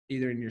out,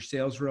 either in your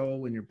sales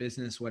role, in your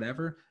business,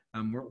 whatever,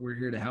 we're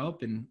here to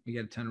help, and we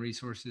got a ton of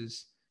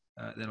resources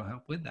that'll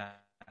help with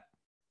that.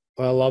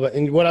 I love it.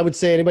 And what I would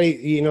say,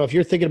 anybody, if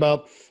you're thinking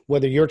about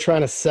whether you're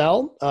trying to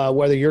sell,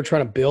 whether you're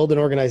trying to build an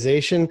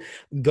organization,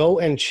 go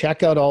and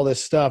check out all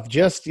this stuff.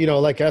 Just,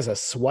 like as a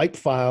swipe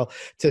file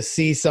to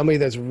see somebody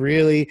that's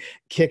really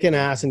kicking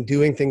ass and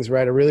doing things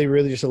right. I really,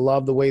 really just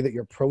love the way that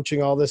you're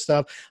approaching all this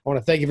stuff. I want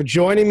to thank you for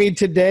joining me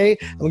today.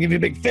 I'm gonna give you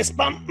a big fist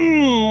bump.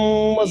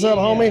 What's up,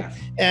 homie?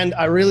 And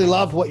I really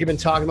love what you've been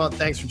talking about.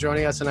 Thanks for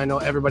joining us. And I know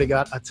everybody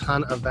got a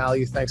ton of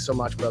value. Thanks so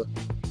much, brother.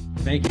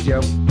 Thank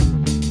you, Joe.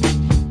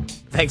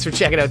 Thanks for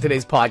checking out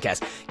today's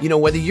podcast.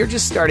 Whether you're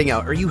just starting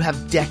out or you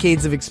have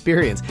decades of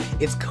experience,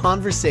 it's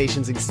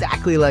conversations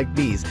exactly like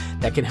these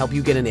that can help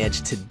you get an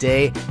edge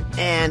today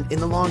and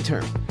in the long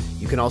term.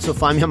 You can also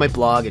find me on my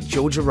blog at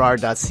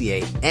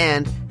joegirard.ca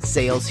and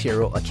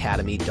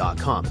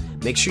salesheroacademy.com.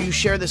 Make sure you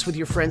share this with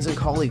your friends and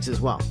colleagues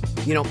as well.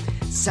 You know,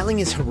 selling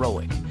is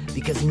heroic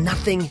because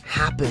nothing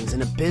happens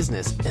in a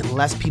business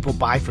unless people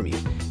buy from you.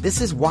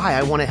 This is why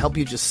I want to help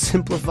you just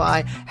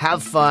simplify,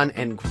 have fun,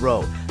 and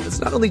grow. Let's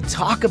not only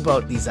talk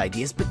about these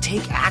ideas, but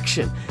take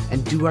action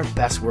and do our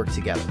best work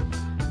together.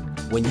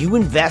 When you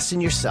invest in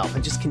yourself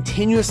and just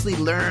continuously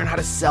learn how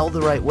to sell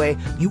the right way,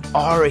 you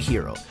are a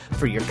hero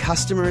for your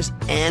customers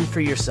and for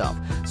yourself.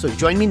 So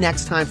join me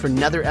next time for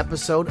another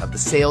episode of the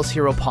Sales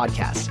Hero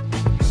Podcast.